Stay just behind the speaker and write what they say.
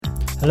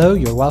Hello,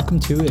 you're welcome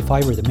to If I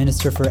Were the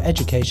Minister for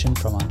Education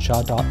from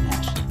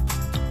onshaw.net.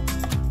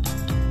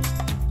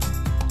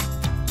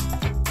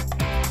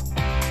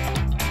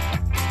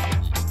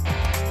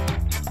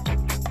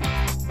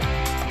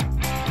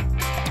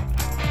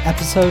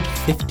 Episode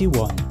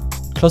 51.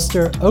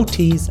 Cluster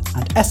OTs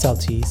and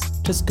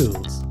SLTs to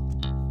schools.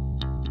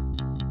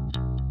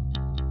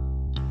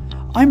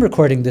 I'm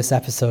recording this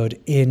episode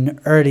in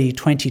early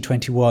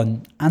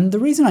 2021, and the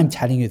reason I'm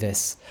telling you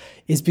this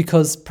is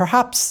because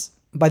perhaps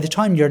by the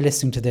time you're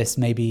listening to this,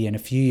 maybe in a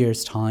few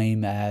years' time,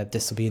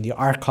 this will be in the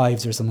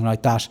archives or something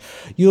like that,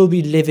 you'll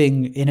be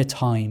living in a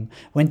time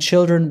when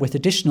children with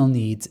additional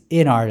needs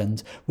in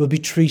Ireland will be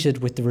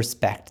treated with the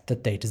respect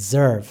that they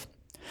deserve.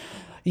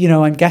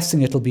 I'm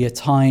guessing it'll be a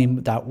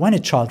time that when a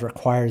child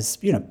requires,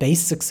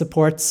 basic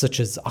supports such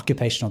as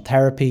occupational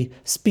therapy,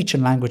 speech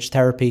and language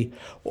therapy,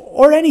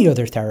 or any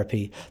other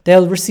therapy,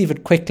 they'll receive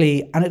it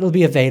quickly and it'll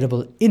be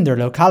available in their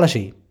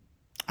locality.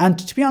 And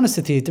to be honest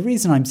with you, the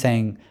reason I'm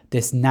saying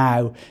this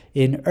now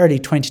in early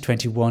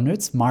 2021,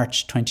 it's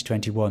March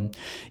 2021,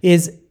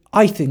 is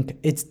I think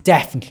it's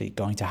definitely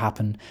going to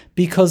happen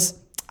because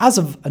as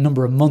of a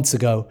number of months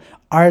ago,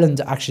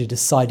 Ireland actually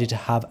decided to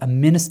have a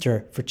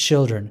Minister for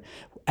Children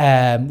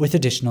with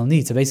additional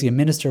needs. So basically a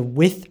minister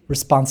with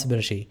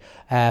responsibility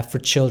for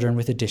children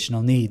with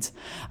additional needs.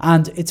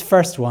 And its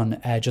first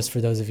one, just for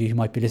those of you who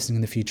might be listening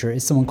in the future,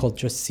 is someone called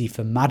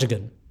Josepha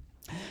Madigan.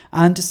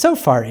 And so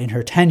far in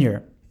her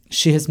tenure,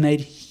 she has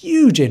made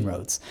huge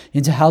inroads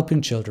into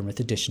helping children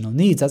with additional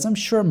needs, as I'm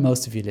sure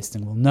most of you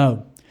listening will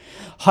know.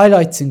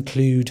 Highlights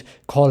include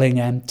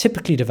calling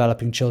typically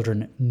developing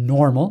children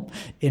normal,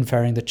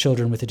 inferring that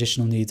children with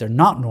additional needs are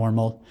not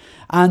normal,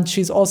 and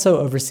she's also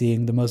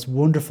overseeing the most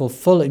wonderful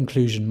full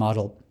inclusion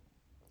model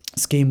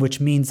scheme, which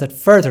means that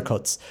further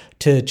cuts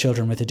to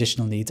children with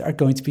additional needs are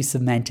going to be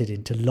cemented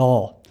into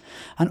law.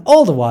 And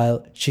all the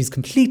while, she's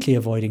completely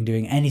avoiding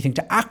doing anything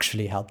to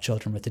actually help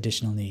children with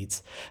additional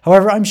needs.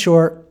 However, I'm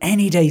sure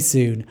any day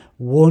soon,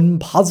 one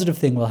positive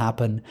thing will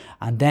happen,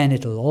 and then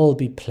it'll all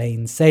be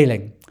plain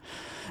sailing.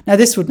 Now,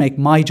 this would make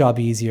my job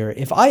easier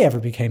if I ever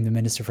became the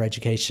Minister for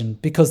Education,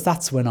 because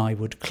that's when I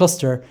would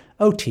cluster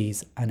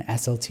OTs and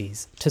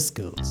SLTs to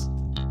schools.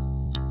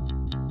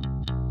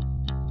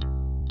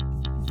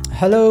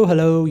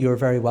 Hello, you're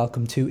very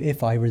welcome to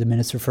If I Were the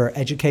Minister for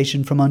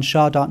Education from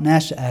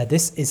onshaw.net.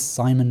 This is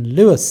Simon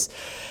Lewis.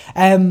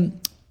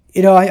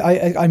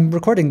 I'm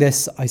recording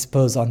this, I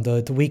suppose, on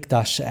the week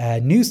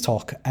that News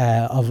Talk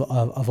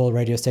of all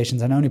radio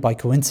stations, and only by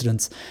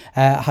coincidence,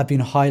 have been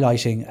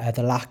highlighting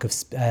the lack of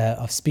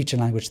speech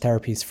and language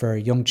therapies for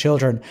young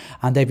children,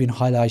 and they've been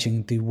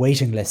highlighting the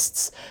waiting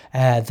lists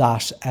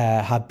that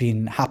have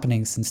been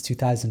happening since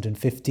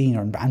 2015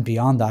 and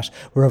beyond that,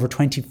 where over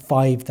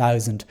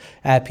 25,000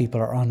 people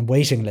are on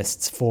waiting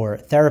lists for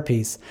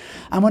therapies.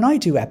 And when I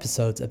do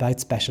episodes about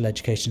special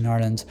education in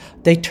Ireland,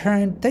 they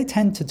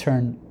tend to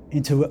turn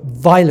into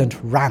violent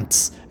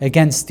rants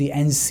against the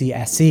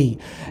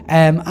NCSE.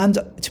 And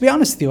to be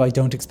honest with you, I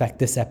don't expect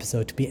this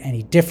episode to be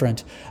any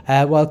different.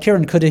 While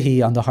Kieran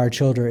Cuddihy on The Hard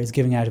Shoulder is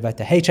giving out about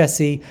the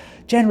HSE,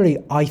 generally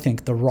I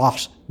think the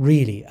rot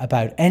really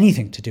about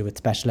anything to do with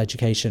special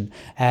education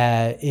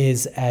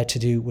is to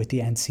do with the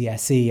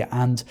NCSE,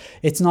 and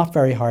it's not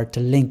very hard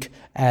to link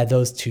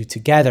those two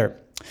together.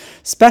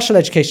 Special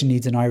education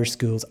needs in Irish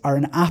schools are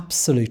an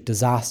absolute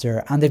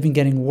disaster, and they've been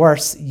getting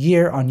worse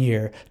year on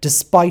year,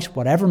 despite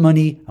whatever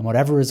money and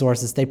whatever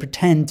resources they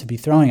pretend to be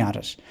throwing at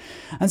it.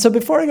 And so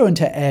before I go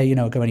into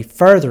go any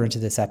further into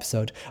this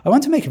episode, I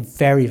want to make it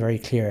very, very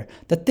clear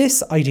that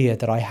this idea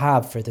that I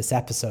have for this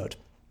episode,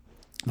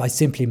 by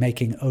simply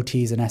making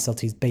OTs and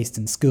SLTs based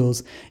in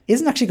schools,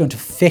 isn't actually going to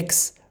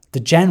fix the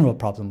general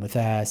problem with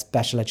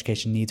special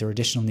education needs or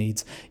additional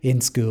needs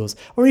in schools,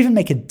 or even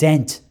make a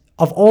dent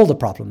of all the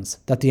problems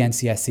that the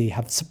NCSE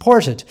have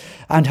supported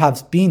and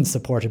have been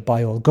supported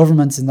by all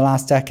governments in the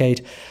last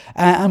decade,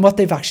 and what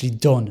they've actually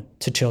done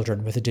to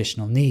children with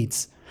additional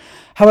needs.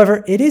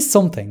 However, it is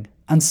something,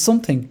 and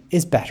something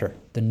is better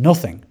than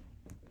nothing.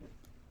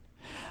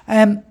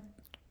 When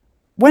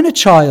a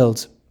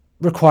child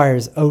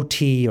requires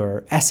OT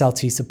or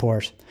SLT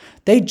support,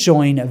 they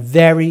join a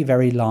very,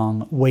 very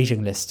long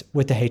waiting list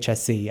with the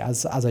HSE,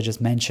 as I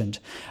just mentioned.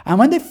 And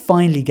when they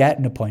finally get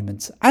an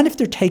appointment, and if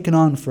they're taken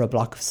on for a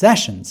block of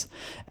sessions,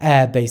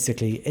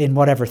 basically in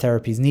whatever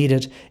therapy is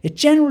needed, it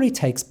generally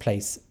takes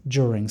place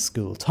during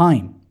school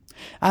time.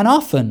 And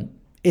often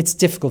it's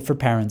difficult for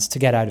parents to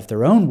get out of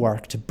their own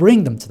work to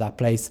bring them to that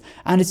place.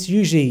 And it's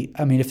usually,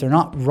 if they're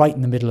not right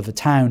in the middle of a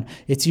town,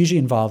 it usually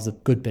involves a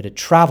good bit of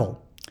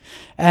travel.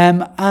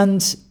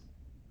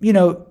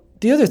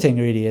 The other thing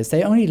really is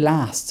they only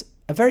last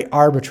a very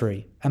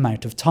arbitrary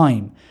amount of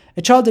time.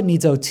 A child that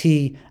needs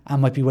OT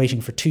and might be waiting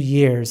for 2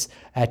 years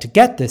to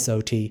get this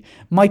OT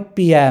might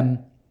be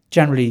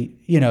generally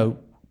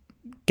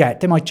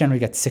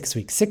get 6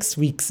 weeks. 6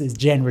 weeks is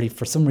generally,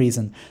 for some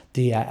reason,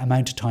 the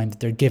amount of time that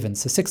they're given.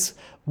 So 6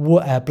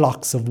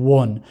 blocks of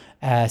one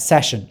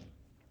session.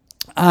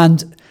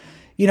 And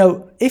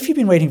if you've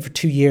been waiting for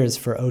 2 years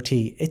for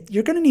OT,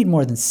 you're going to need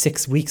more than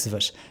 6 weeks of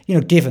it,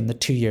 given that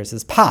 2 years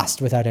has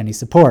passed without any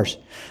support.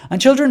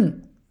 And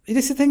children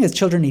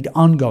need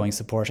ongoing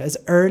support as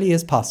early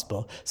as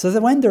possible so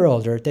that when they're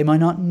older, they might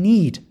not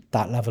need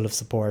that level of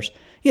support,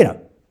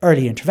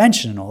 early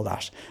intervention and all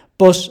that.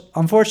 But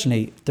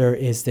unfortunately, there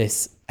is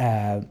this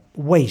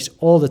wait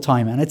all the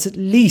time, and it's at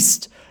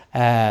least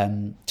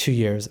 2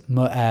 years.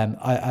 At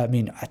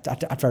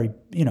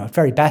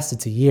very best,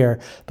 it's a year,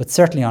 but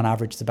certainly on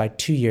average, it's about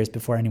 2 years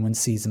before anyone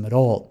sees them at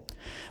all.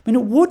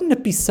 Wouldn't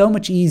it be so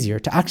much easier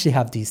to actually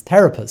have these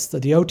therapists,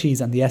 the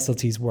OTs and the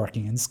SLTs,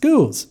 working in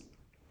schools?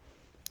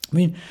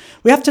 We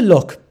have to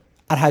look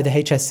at how the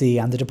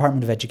HSE and the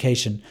Department of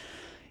Education,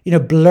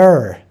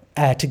 blur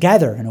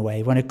together in a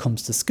way when it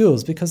comes to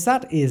schools, because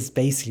that is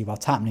basically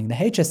what's happening. The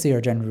HSE are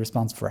generally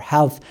responsible for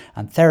health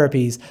and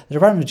therapies. The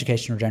Department of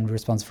Education are generally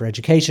responsible for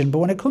education. But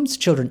when it comes to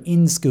children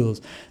in schools,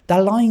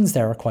 the lines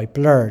there are quite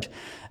blurred.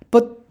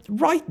 But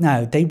right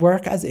now, they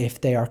work as if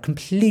they are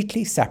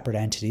completely separate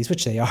entities,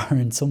 which they are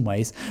in some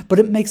ways, but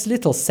it makes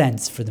little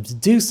sense for them to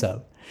do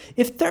so.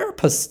 If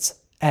therapists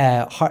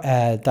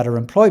that are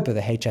employed by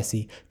the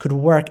HSE could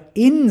work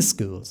in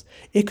schools,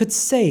 it could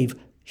save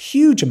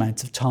huge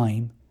amounts of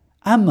time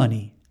and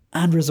money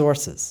and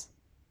resources.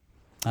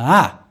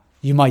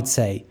 You might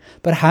say,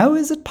 but how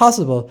is it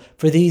possible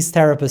for these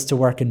therapists to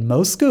work in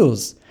most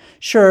schools?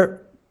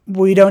 Sure,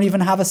 we don't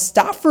even have a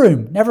staff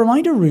room, never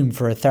mind a room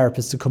for a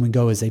therapist to come and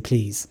go as they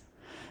please.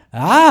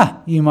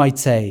 You might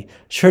say,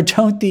 sure,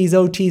 don't these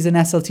OTs and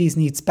SLTs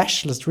need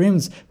specialist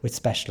rooms with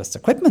specialist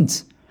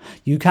equipment?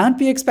 You can't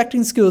be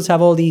expecting schools to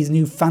have all these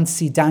new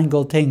fancy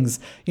dangled things.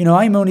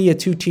 I'm only a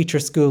 2-teacher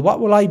school. What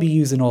will I be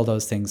using all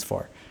those things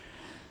for?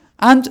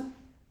 And,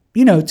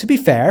 to be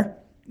fair,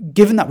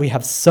 given that we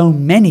have so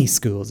many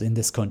schools in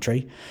this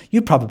country,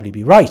 you'd probably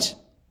be right.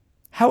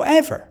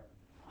 However,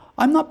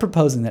 I'm not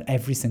proposing that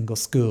every single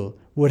school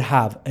would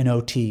have an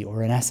OT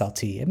or an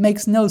SLT. It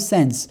makes no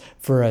sense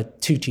for a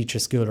 2-teacher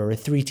school or a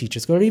 3-teacher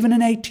school or even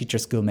an 8-teacher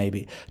school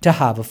maybe to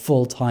have a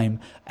full-time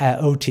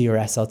OT or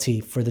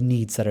SLT for the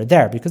needs that are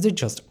there, because they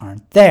just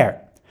aren't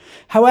there.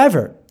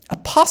 However, a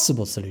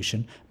possible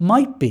solution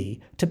might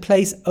be to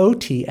place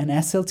OT and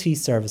SLT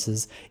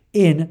services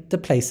in the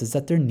places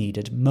that they're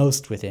needed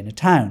most within a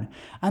town.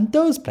 And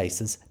those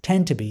places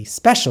tend to be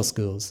special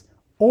schools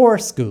or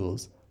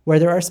schools where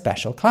there are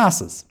special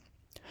classes.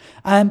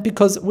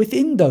 Because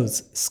within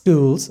those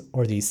schools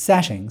or these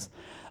settings,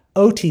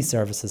 OT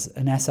services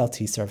and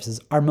SLT services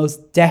are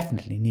most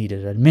definitely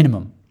needed at a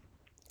minimum.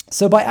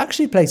 So by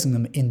actually placing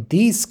them in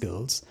these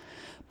schools,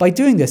 by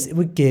doing this, it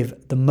would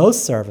give the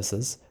most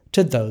services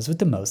to those with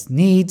the most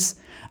needs,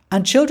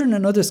 and children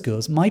in other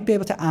schools might be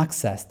able to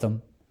access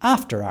them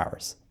after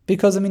hours.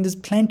 Because, there's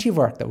plenty of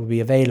work that would be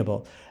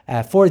available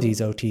for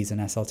these OTs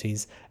and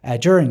SLTs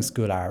during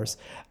school hours.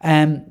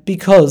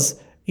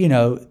 Because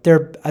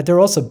they're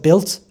also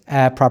built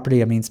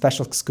properly.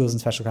 Special schools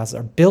and special classes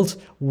are built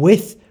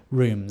with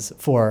rooms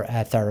for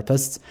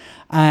therapists,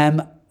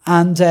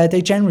 and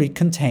they generally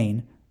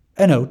contain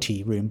an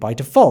OT room by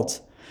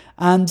default.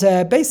 And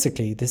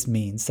basically, this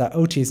means that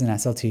OTs and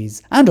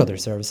SLTs and other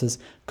services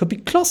could be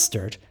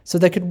clustered so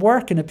they could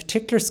work in a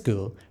particular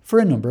school for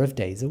a number of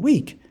days a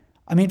week.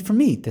 For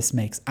me, this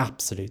makes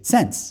absolute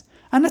sense.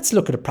 And let's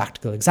look at a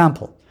practical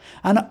example.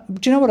 And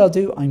do you know what I'll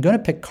do? I'm going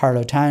to pick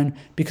Carlow Town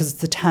because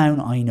it's the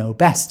town I know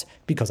best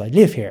because I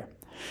live here.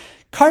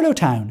 Carlow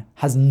Town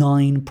has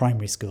 9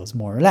 primary schools,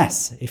 more or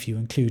less. If you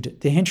include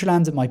the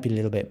hinterlands, it might be a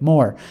little bit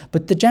more.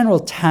 But the general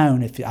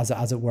town,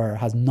 as it were,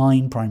 has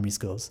 9 primary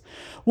schools.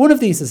 One of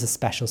these is a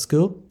special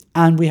school,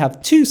 and we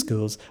have 2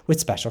 schools with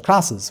special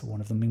classes,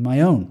 one of them being my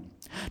own.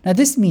 Now,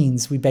 this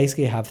means we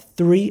basically have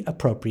 3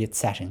 appropriate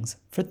settings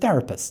for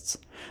therapists.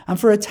 And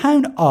for a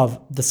town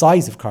of the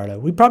size of Carlow,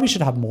 we probably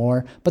should have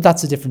more, but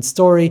that's a different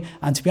story.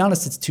 And to be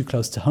honest, it's too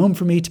close to home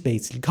for me to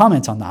basically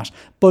comment on that.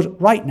 But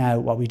right now,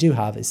 what we do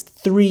have is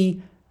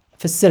 3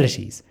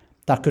 facilities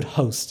that could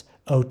host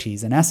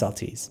OTs and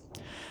SLTs.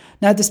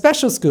 Now, the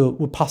special school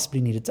would possibly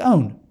need its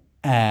own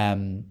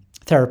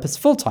therapist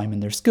full-time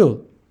in their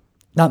school.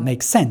 That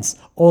makes sense.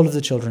 All of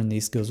the children in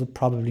these schools would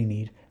probably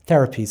need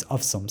therapies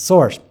of some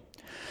sort.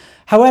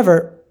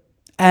 However,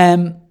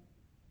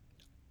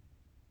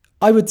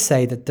 I would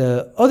say that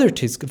the other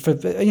 2 schools,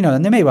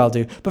 and they may well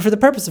do, but for the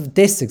purpose of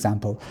this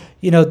example,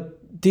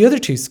 the other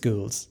 2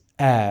 schools,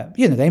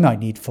 they might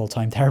need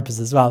full-time therapists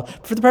as well.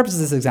 But for the purpose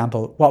of this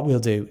example, what we'll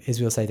do is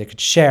we'll say they could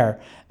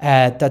share,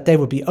 that they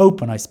would be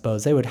open, I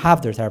suppose. They would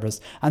have their therapists,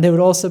 and they would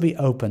also be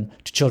open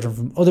to children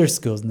from other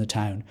schools in the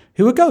town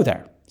who would go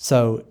there.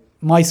 So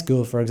my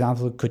school, for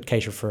example, could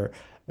cater for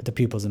the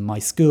pupils in my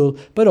school,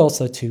 but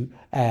also to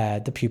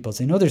the pupils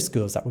in other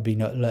schools that would be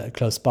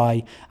close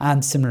by.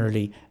 And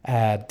similarly,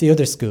 the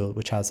other school,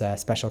 which has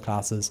special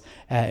classes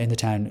in the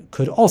town,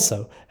 could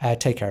also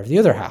take care of the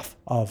other half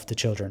of the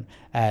children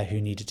who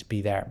needed to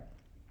be there.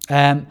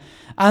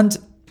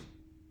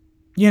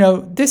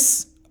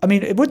 This I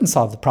mean, it wouldn't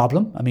solve the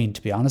problem. I mean,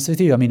 to be honest with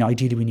you, I mean,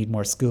 ideally we need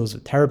more schools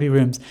with therapy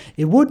rooms.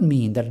 It would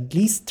mean that at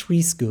least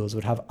 3 schools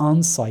would have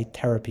on-site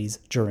therapies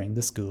during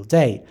the school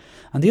day.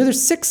 And the other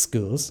 6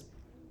 schools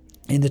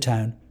in the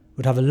town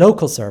would have a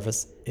local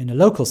service in a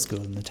local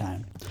school in the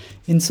town.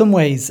 In some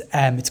ways,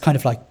 it's kind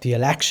of like the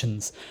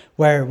elections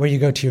where you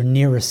go to your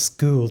nearest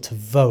school to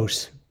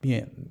vote.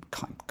 Yeah,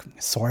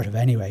 sort of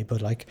anyway,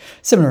 but like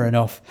similar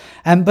enough.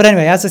 But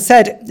anyway, as I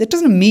said, it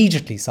doesn't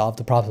immediately solve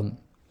the problem,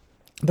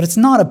 but it's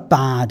not a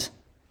bad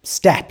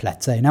step,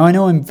 let's say. Now, I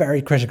know I'm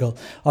very critical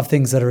of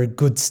things that are a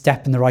good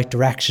step in the right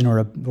direction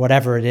or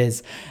whatever it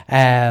is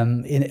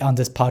on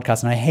this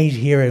podcast, and I hate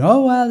hearing,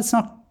 oh, well, it's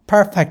not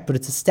perfect, but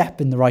it's a step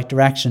in the right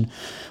direction.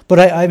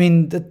 But I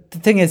mean, the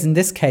thing is, in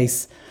this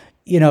case,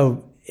 you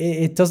know,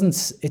 it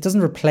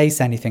doesn't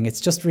replace anything.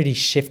 It's just really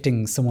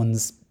shifting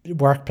someone's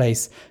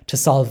workplace to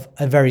solve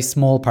a very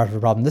small part of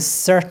the problem. This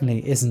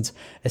certainly isn't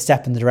a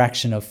step in the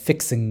direction of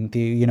fixing the,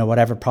 you know,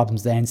 whatever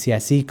problems the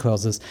NCSE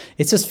causes.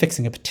 It's just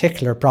fixing a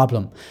particular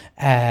problem,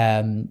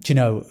 you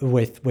know,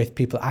 with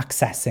people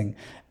accessing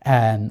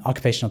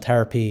occupational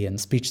therapy and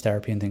speech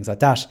therapy and things like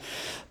that.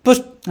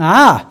 But,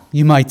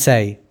 you might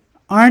say,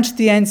 aren't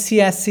the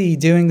NCSE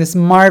doing this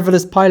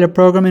marvellous pilot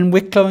programme in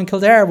Wicklow and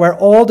Kildare where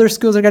all their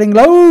schools are getting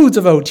loads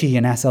of OT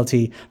and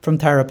SLT from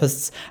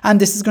therapists,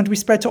 and this is going to be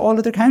spread to all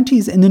other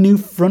counties in the new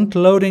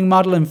front-loading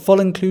model and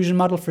full inclusion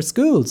model for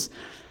schools?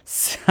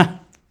 Do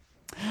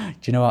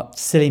you know what?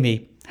 Silly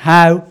me.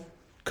 How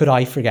could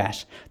I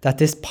forget that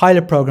this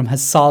pilot programme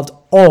has solved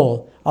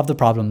all of the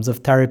problems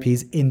of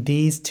therapies in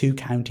these 2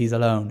 counties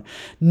alone?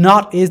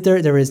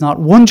 There is not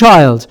one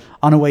child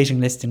on a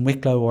waiting list in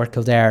Wicklow or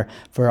Kildare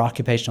for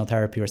occupational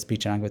therapy or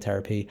speech and language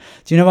therapy.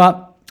 Do you know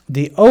what?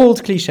 The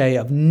old cliche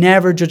of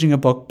never judging a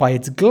book by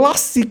its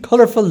glossy,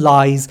 colourful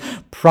lies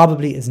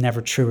probably is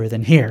never truer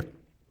than here.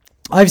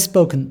 I've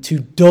spoken to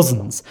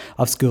dozens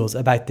of schools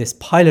about this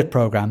pilot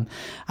programme,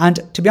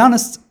 and to be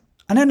honest,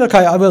 and then look,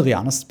 I will be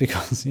honest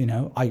because, you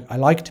know, I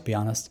like to be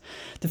honest.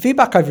 The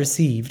feedback I've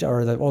received,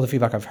 or all the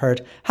feedback I've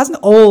heard, hasn't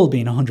all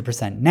been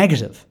 100%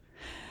 negative.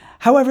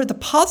 However, the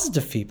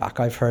positive feedback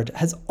I've heard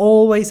has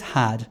always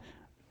had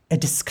a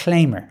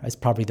disclaimer, is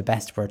probably the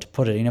best word to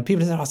put it. You know,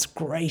 people say, oh, it's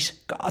great.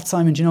 God,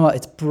 Simon, do you know what?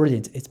 It's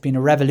brilliant. It's been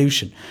a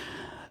revolution.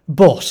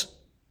 But,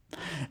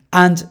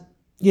 and,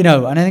 you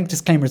know, and I think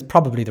disclaimer is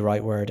probably the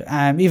right word,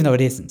 even though it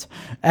isn't.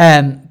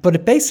 But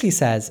it basically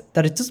says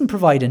that it doesn't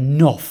provide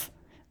enough,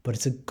 but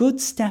it's a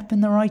good step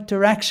in the right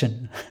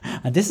direction.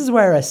 And this is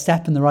where a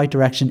step in the right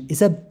direction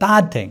is a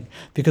bad thing,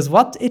 because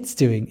what it's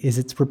doing is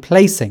it's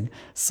replacing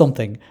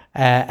something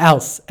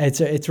else.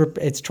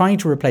 It's trying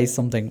to replace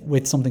something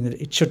with something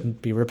that it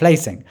shouldn't be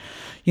replacing.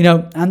 You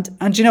know,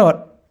 and you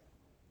know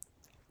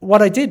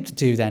what I did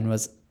do then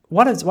was,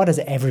 what has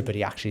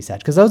everybody actually said?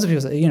 Because loads of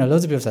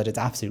people said it's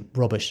absolute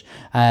rubbish.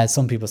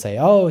 Some people say,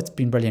 oh, it's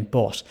been brilliant,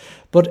 but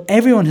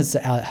everyone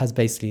has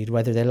basically,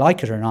 whether they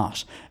like it or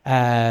not,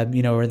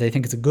 you know, or they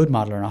think it's a good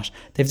model or not,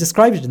 they've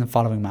described it in the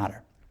following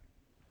manner.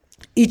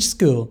 Each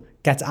school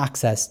gets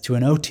access to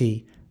an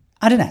OT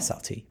and an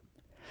SLT,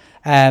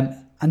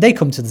 and they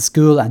come to the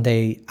school and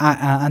they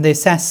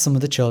assess some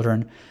of the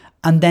children,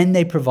 and then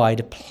they provide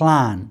a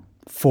plan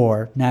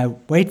for. Now,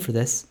 wait for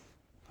this,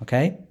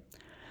 okay?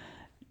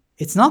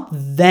 It's not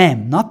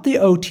them, not the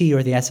OT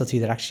or the SLT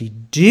that actually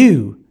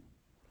do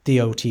the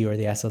OT or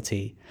the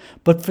SLT,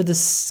 but for the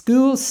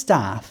school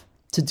staff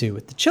to do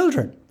with the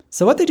children.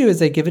 So what they do is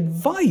they give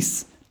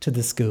advice to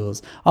the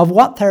schools of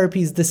what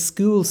therapies the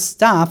school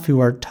staff, who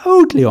are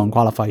totally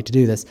unqualified to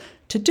do this,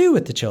 to do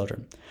with the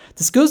children.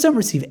 The schools don't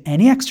receive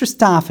any extra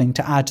staffing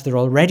to add to their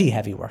already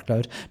heavy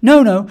workload.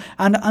 No.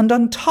 And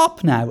on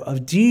top now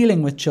of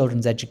dealing with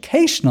children's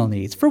educational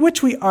needs, for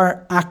which we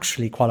are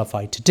actually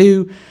qualified to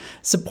do,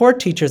 support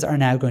teachers are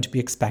now going to be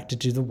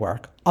expected to do the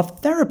work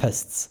of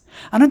therapists.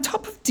 And on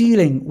top of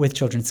dealing with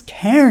children's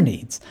care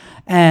needs,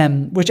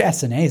 which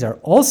SNAs are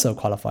also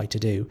qualified to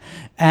do,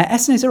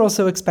 SNAs are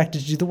also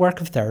expected to do the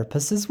work of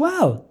therapists as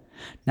well.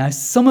 Now,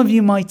 some of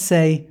you might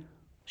say,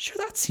 sure,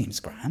 that seems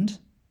grand.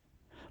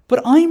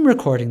 But I'm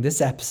recording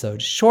this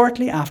episode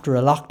shortly after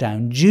a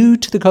lockdown due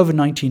to the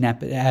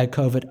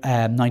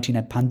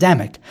COVID-19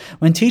 pandemic,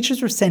 when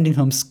teachers were sending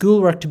home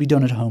schoolwork to be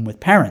done at home with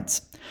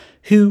parents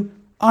who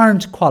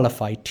aren't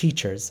qualified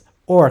teachers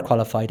or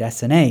qualified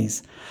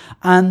SNAs.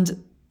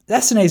 And the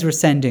SNAs were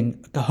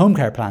sending the home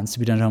care plans to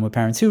be done at home with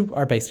parents who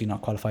are basically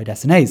not qualified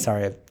SNAs.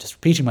 Sorry, I'm just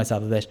repeating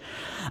myself a bit.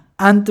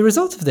 And the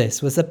result of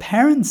this was that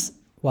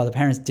while the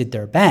parents did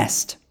their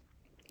best,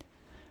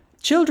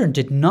 children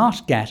did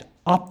not get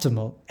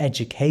optimal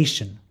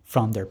education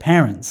from their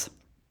parents,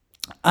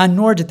 and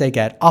nor did they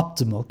get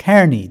optimal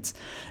care needs,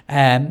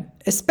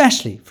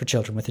 especially for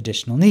children with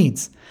additional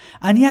needs.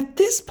 And yet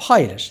this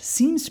pilot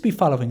seems to be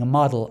following a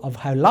model of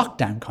how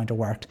lockdown kind of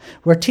worked,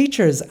 where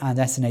teachers and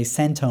SNAs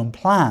sent home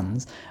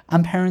plans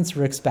and parents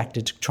were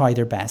expected to try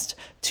their best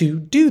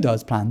to do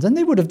those plans, and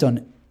they would have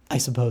done, I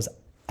suppose,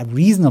 a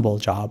reasonable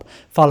job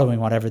following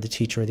whatever the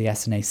teacher or the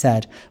SNA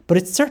said, but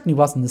it certainly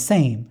wasn't the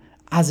same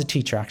as a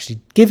teacher actually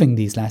giving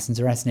these lessons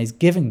or SNAs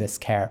giving this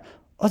care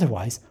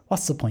Otherwise,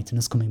 what's the point in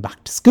us coming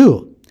back to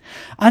school?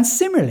 And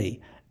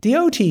similarly, the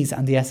OTs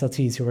and the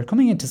SLTs who are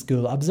coming into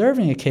school,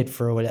 observing a kid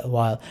for a little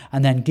while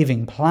and then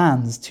giving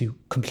plans to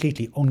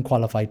completely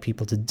unqualified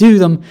people to do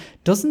them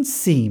doesn't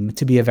seem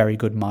to be a very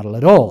good model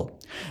at all.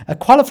 A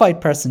qualified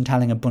person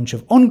telling a bunch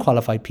of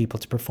unqualified people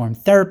to perform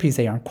therapies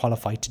they aren't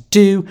qualified to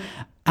do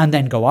and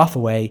then go off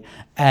away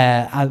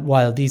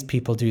while these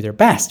people do their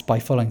best by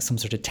following some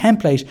sort of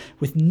template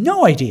with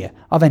no idea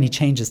of any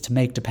changes to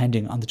make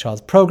depending on the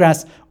child's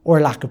progress or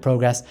lack of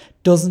progress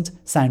doesn't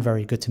sound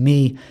very good to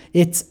me.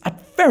 It's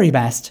at very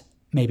best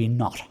maybe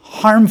not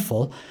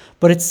harmful,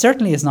 but it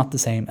certainly is not the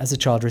same as a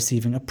child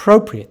receiving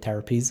appropriate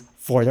therapies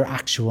for their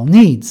actual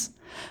needs.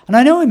 And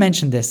I know I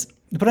mentioned this,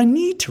 but I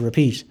need to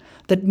repeat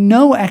that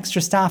no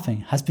extra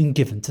staffing has been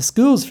given to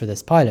schools for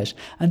this pilot,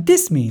 and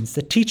this means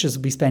that teachers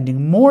will be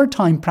spending more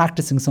time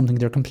practicing something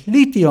they're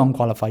completely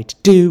unqualified to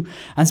do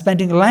and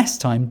spending less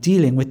time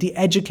dealing with the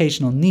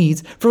educational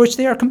needs for which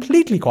they are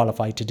completely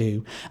qualified to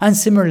do. And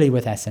similarly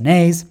with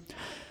SNAs,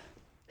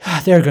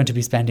 they're going to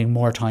be spending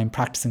more time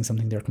practicing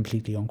something they're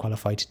completely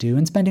unqualified to do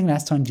and spending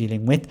less time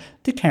dealing with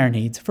the care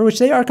needs for which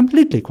they are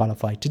completely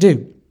qualified to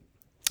do.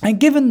 And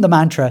given the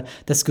mantra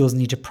that schools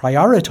need to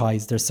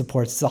prioritise their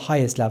supports to the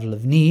highest level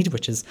of need,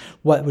 which is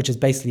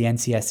basically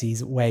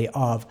NCSE's way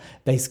of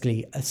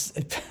basically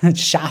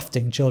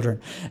shafting children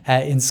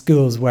in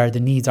schools where the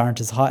needs aren't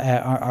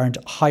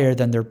higher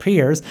than their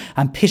peers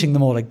and pitting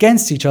them all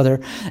against each other,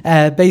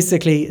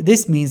 basically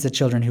this means that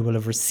children who will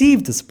have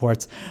received the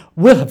supports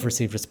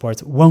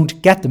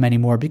won't get them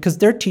anymore because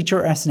their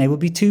teacher or SNA will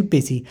be too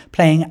busy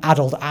playing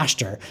adult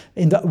Ashtar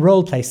in the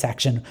role play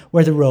section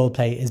where the role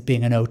play is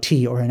being an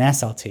OT or an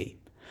SLT.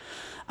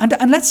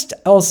 And let's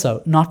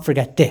also not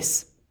forget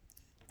this.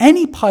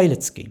 Any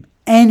pilot scheme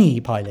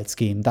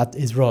that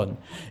is run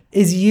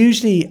is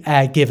usually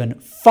given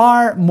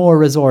far more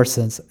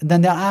resources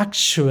than they'll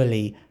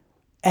actually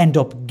end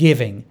up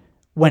giving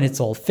when it's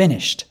all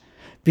finished.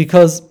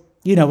 Because,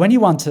 when you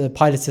want a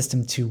pilot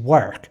system to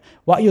work,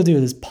 what you'll do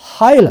is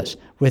pilot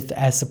with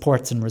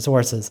supports and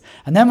resources.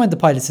 And then when the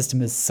pilot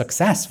system is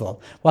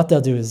successful, what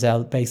they'll do is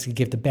they'll basically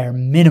give the bare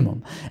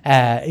minimum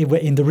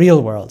in the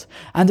real world.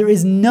 And there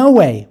is no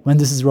way when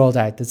this is rolled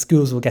out that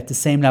schools will get the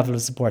same level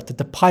of support that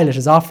the pilot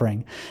is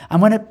offering. And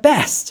when at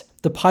best,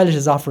 the pilot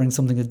is offering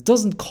something that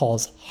doesn't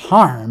cause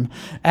harm,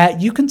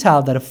 you can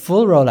tell that a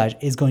full rollout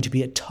is going to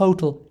be a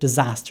total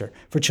disaster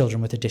for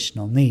children with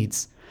additional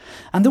needs.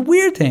 And the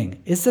weird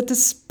thing is that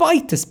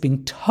despite this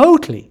being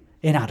totally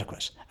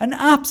inadequate, an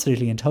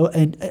absolutely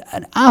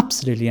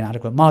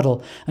inadequate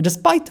model, and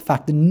despite the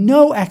fact that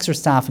no extra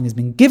staffing has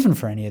been given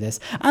for any of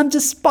this, and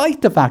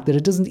despite the fact that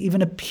it doesn't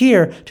even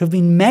appear to have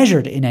been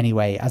measured in any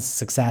way as a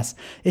success,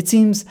 it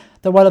seems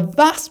that while a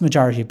vast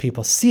majority of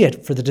people see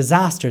it for the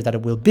disaster that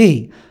it will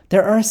be,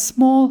 there are a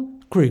small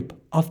group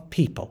of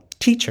people,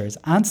 teachers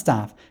and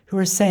staff, who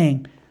are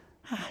saying,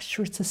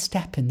 sure, it's a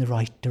step in the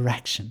right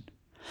direction.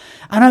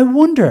 And I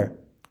wonder,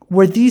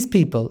 were these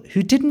people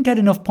who didn't get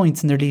enough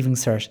points in their leaving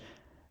cert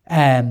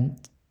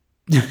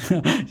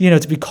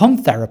to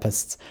become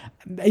therapists,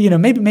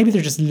 maybe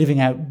they're just living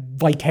out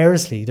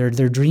vicariously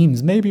their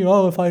dreams. Maybe,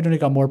 if I'd only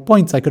got more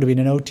points, I could have been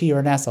an OT or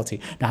an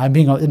SLT. Now,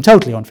 I'm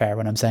totally unfair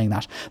when I'm saying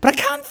that. But I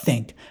can't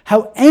think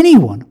how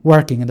anyone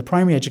working in the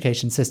primary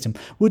education system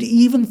would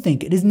even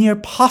think it is near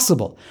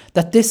possible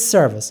that this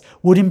service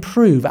would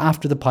improve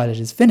after the pilot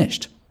is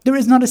finished. There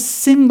is not a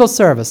single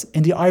service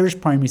in the Irish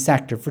primary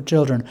sector for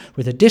children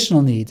with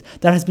additional needs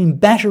that has been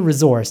better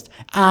resourced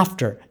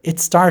after it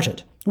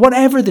started,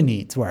 whatever the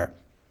needs were,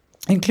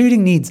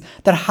 including needs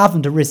that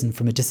haven't arisen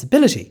from a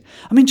disability.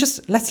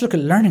 Just let's look at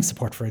learning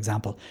support, for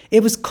example.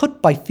 It was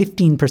cut by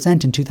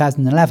 15% in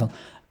 2011,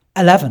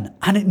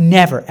 and it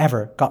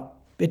never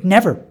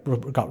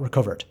got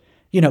recovered.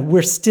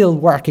 We're still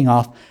working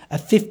off a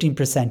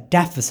 15%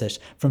 deficit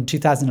from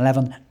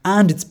 2011,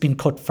 and it's been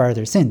cut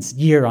further since,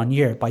 year on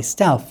year, by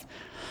stealth.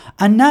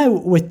 And now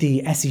with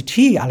the SET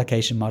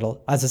allocation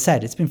model, as I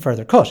said, it's been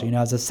further cut.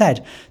 As I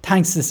said,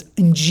 thanks to this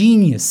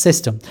ingenious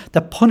system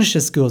that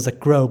punishes schools that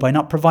grow by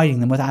not providing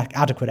them with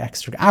adequate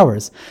extra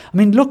hours.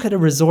 Look at a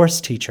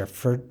resource teacher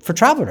for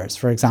travellers,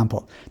 for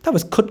example. That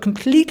was cut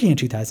completely in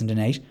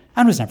 2008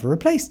 and was never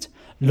replaced.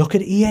 Look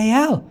at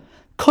EAL.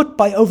 Cut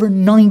by over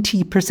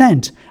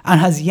 90%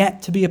 and has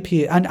yet to be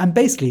appealed. And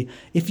basically,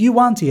 if you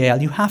want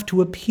EAL, you have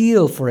to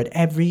appeal for it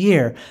every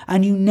year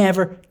and you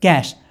never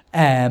get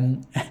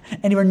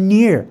anywhere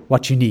near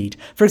what you need.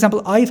 For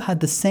example, I've had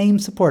the same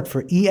support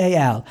for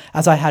EAL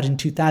as I had in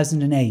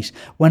 2008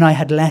 when I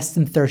had less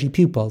than 30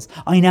 pupils.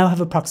 I now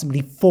have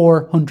approximately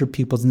 400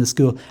 pupils in the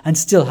school and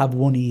still have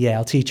one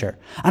EAL teacher.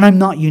 And I'm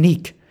not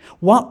unique.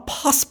 What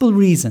possible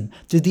reason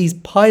do these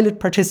pilot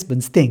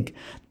participants think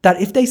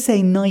that if they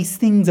say nice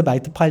things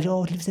about the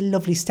pilot, it was a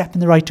lovely step in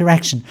the right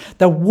direction,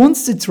 that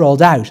once it's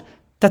rolled out,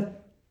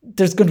 that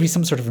there's going to be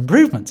some sort of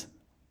improvement?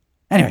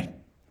 Anyway,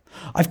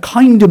 I've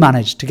kind of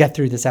managed to get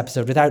through this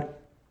episode without,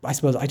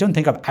 I don't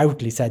think I've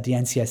outwardly said the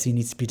NCSE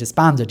needs to be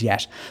disbanded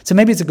yet. So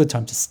maybe it's a good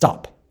time to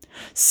stop.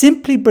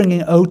 Simply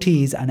bringing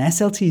OTs and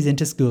SLTs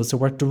into schools to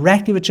work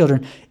directly with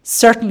children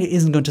certainly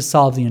isn't going to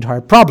solve the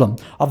entire problem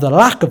of the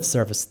lack of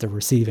service they're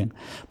receiving,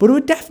 but it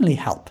would definitely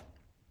help.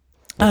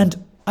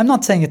 And I'm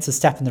not saying it's a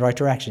step in the right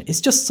direction.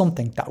 It's just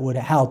something that would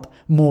help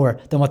more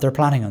than what they're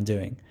planning on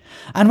doing.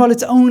 And while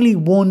it's only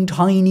one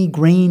tiny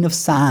grain of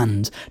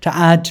sand to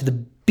add to the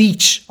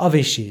beach of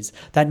issues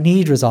that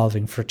need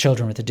resolving for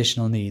children with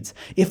additional needs,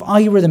 if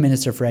I were the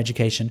Minister for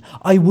Education,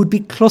 I would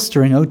be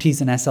clustering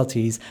OTs and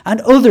SLTs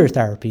and other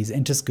therapies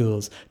into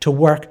schools to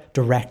work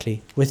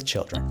directly with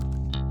children.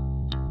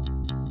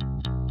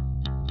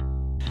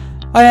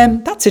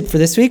 That's it for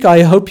this week.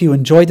 I hope you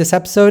enjoyed this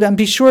episode, and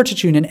be sure to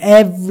tune in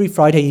every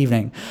Friday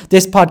evening.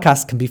 This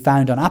podcast can be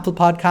found on Apple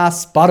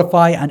Podcasts,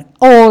 Spotify, and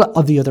all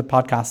of the other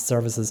podcast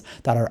services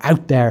that are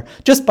out there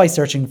just by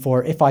searching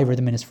for If I Were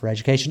the Minister for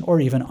Education or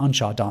even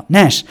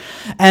onshaw.net.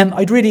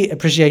 I'd really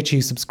appreciate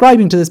you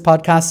subscribing to this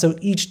podcast so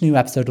each new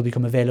episode will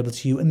become available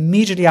to you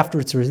immediately after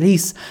its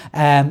release,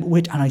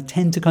 and I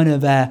tend to kind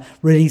of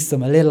release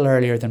them a little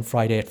earlier than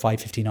Friday at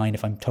 5:59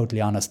 if I'm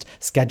totally honest.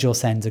 Schedule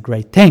sounds a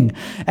great thing.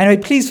 Anyway,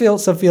 please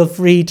also feel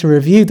free to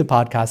review the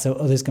podcast so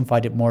others can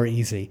find it more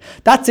easily.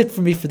 That's it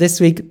from me for this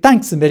week.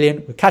 Thanks a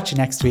million. We'll catch you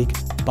next week.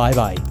 Bye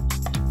bye.